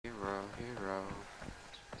bro.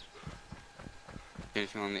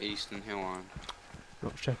 Anything on the eastern hill line?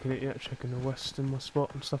 Not checking it yet, checking the western my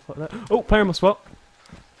spot and stuff like that. Oh, player in my spot!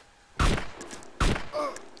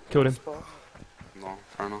 Killed him. No,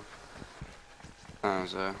 fair enough. That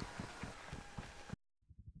was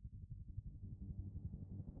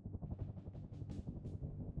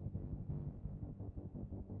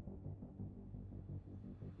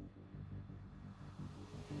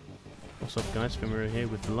What's up guys, Fenriro here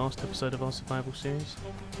with the last episode of our survival series.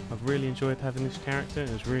 I've really enjoyed having this character, it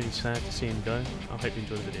was really sad to see him go. I hope you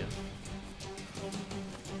enjoyed the video.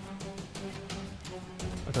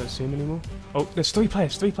 I don't see him anymore. Oh, there's three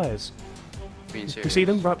players! being serious. You see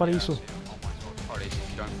them? Right by the easel. Oh my god, Fridays,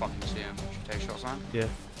 if you don't fucking see him, should we take shots on? Yeah.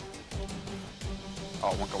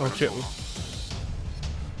 Oh my god, Oh shit.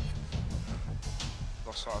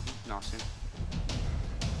 Lost sight of him? No, I see him.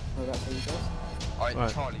 Oh, that's how you guys? Alright,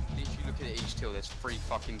 Right. Charlie, literally look at the east hill, there's 3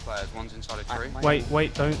 fucking players, one's inside a tree.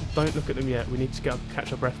 Wait, don't look at them yet. We need to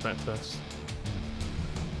catch our breath back first.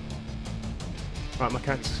 Right, I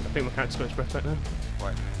think my character's got his breath back now. Wait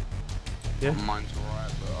a minute. Yeah? Mine's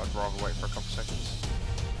alright, but I'd rather wait for a couple seconds.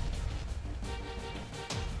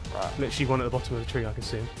 Right. Literally one at the bottom of the tree, I can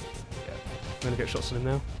see him. Yeah. I'm gonna get shots on him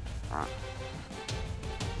now. Right.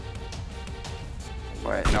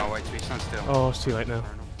 Wait, no, wait till he stands still. Oh, it's too late now.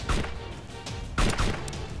 Fair enough.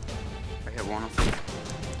 I hit one of them.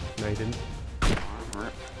 No, he didn't.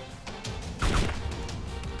 Alright,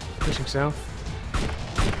 Pushing south.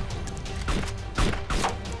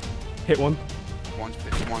 Hit one. One's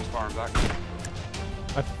firing back.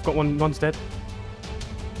 I've got one. One's dead.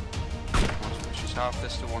 One's pushing south,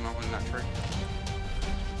 there's still one over in that tree.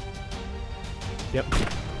 Yep.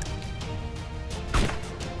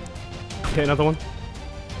 Hit another one.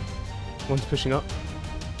 One's pushing up.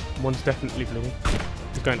 One's definitely bleeding.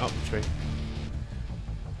 He's going up the tree.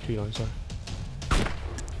 Tree line, sorry.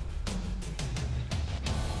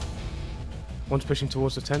 One's pushing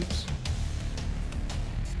towards the tents.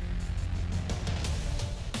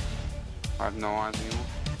 I have no eyes anymore.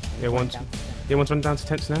 Yeah, one's running down to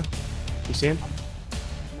tents now. You see him?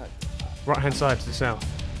 No. Right hand side to the south.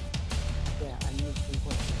 Yeah, I need 3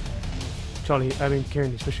 points. Charlie,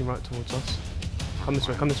 Kieran, he's pushing right towards us. Come this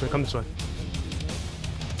way, come this way, come this way.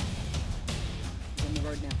 He's on the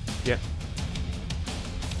road now. Yeah,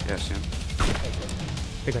 Yeah, I see him. I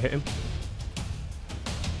think I hit him.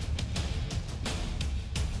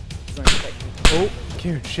 He's on the Oh,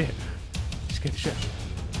 Kieran, shit. He scared the shit.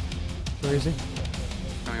 Where is he?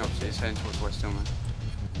 Coming up, he's heading towards West Hill, man.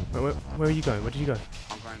 Where are you going? Where did you go?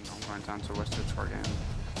 I'm going down to West Hill to try again.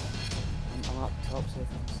 I'm up top, so if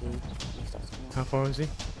you can see, he starts coming How up. far is he?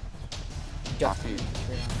 Just think- into the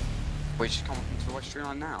tree line. Wait, she's come up into the West Tree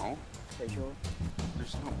Line now? Pretty sure.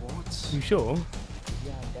 There's not what? You sure?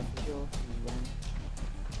 Yeah, I'm definitely sure. He ran.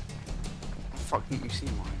 The fuck didn't you see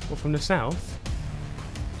mine? What, from the south?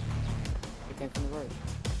 He came from the road.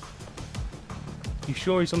 You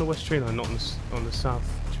sure he's on the west tree line, not on the south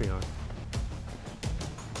tree line?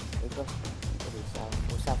 He got probably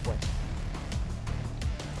south or southwest.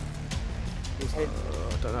 He's heading.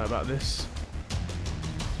 I don't know about this.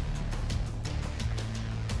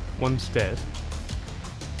 One's dead.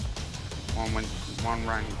 One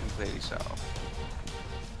ran completely south.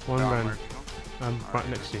 One Down ran where have you gone? right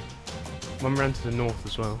next to you. One ran to the north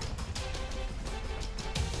as well.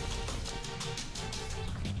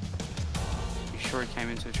 You sure he came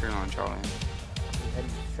into the tree line, Charlie? He's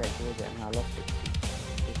heading straight towards it, and I lost it.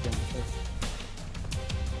 He's down the tree.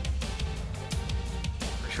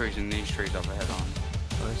 Pretty sure he's in these trees up ahead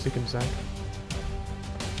on. Alright, stick him zag.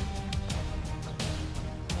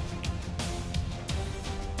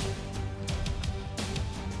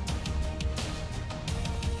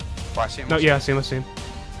 But I see him. No, yeah, I see him, I see him.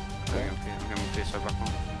 I'm going to put this back on.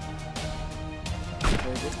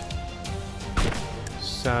 Where is it?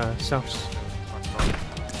 South.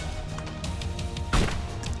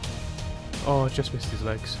 Oh, I just missed his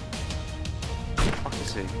legs. I can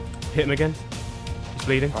see. Hit him again. He's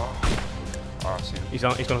bleeding. Oh, I see him. He's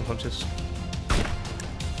gone unconscious.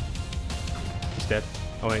 He's dead.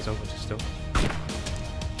 Oh, no, he's unconscious still.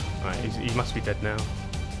 Alright, he must be dead now.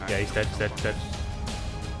 No, Yeah, he's dead, dead.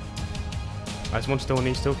 There's one still on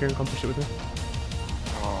the east hill. Kieran, come push it with me.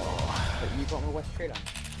 Oh. But you got on the west tree line.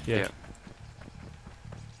 Yeah.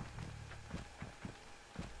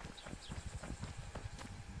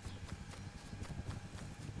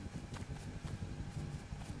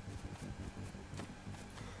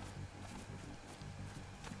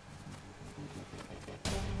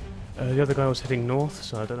 The other guy was heading north,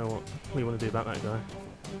 so I don't know what you want to do about that guy.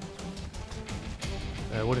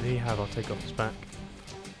 What did he have? I'll take off his back.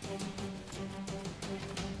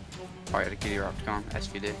 Right, the gear up, go on,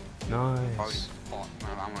 SVD. Nice. Oh,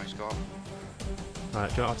 man, ammo he's got.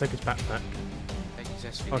 Alright, I'll take his backpack. Take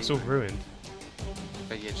his SVD. Oh, it's all mate. ruined.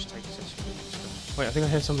 But yeah, just take his SVD. Let's Wait, I think I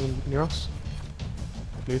hear something near us.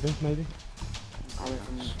 Moving, maybe? I'm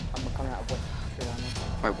coming out of West. go.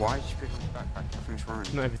 Wait, why did you pick up his backpack? Everything's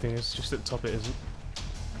ruined. Not everything is, just at the top it isn't. Do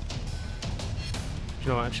you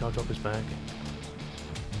know what, actually I'll drop his bag.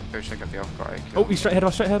 Go check out the other guy. Oh, he's straight ahead of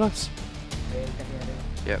us, straight ahead of us! Yeah, definitely.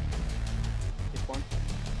 Yep. This one.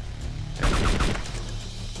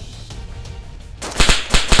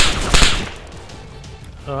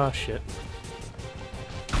 Ah, shit.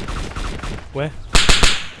 Where?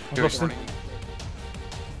 I've Go, lost him. running.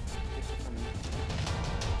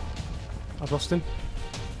 I've lost him.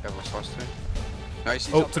 Yeah, what's lost to? No,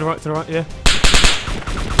 he's Oh, up. to the right, yeah.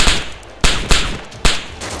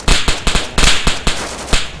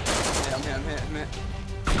 Yeah, I'm here.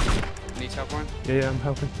 Need help, Ryan? Yeah, I'm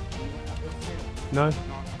helping. No, No.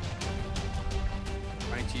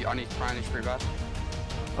 I need to bandage pretty bad.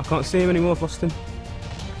 I can't see him anymore, I've lost him.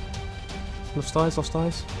 Lost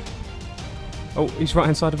eyes. Oh, he's right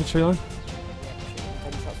hand side of the tree line.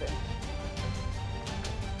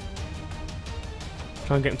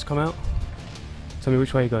 Try and get him to come out. Tell me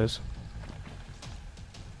which way he goes.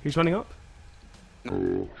 Who's running up?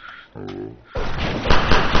 No.